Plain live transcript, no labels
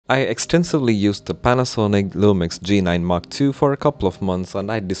I extensively used the Panasonic LUMIX G9 Mark II for a couple of months and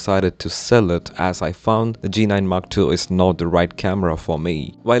I decided to sell it as I found the G9 Mark II is not the right camera for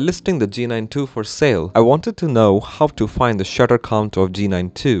me. While listing the G9II for sale, I wanted to know how to find the shutter count of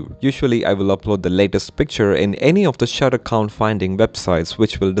G9II. Usually I will upload the latest picture in any of the shutter count finding websites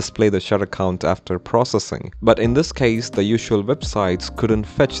which will display the shutter count after processing. But in this case, the usual websites couldn't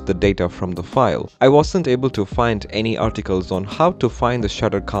fetch the data from the file. I wasn't able to find any articles on how to find the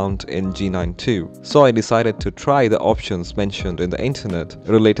shutter count in G9II, so I decided to try the options mentioned in the internet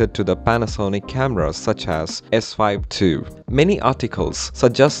related to the Panasonic cameras such as S5 II. Many articles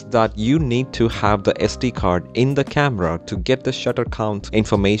suggest that you need to have the SD card in the camera to get the shutter count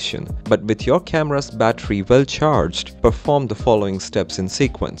information, but with your camera's battery well charged, perform the following steps in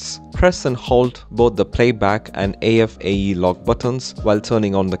sequence. Press and hold both the playback and AF AE lock buttons while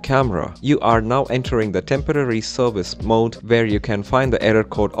turning on the camera. You are now entering the temporary service mode where you can find the error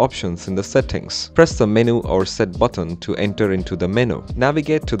code options in the settings. Press the menu or set button to enter into the menu.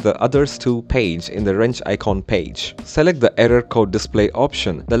 Navigate to the Others To page in the wrench icon page. Select the error code display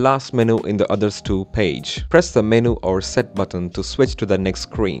option, the last menu in the Others To page. Press the menu or set button to switch to the next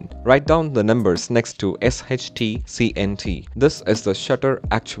screen. Write down the numbers next to SHTCNT. This is the shutter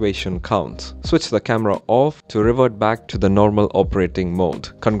actuation count. Switch the camera off to revert back to the normal operating mode.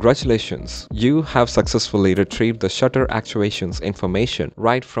 Congratulations! You have successfully retrieved the shutter actuations information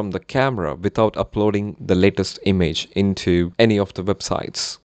right from the camera without uploading the latest image into any of the websites.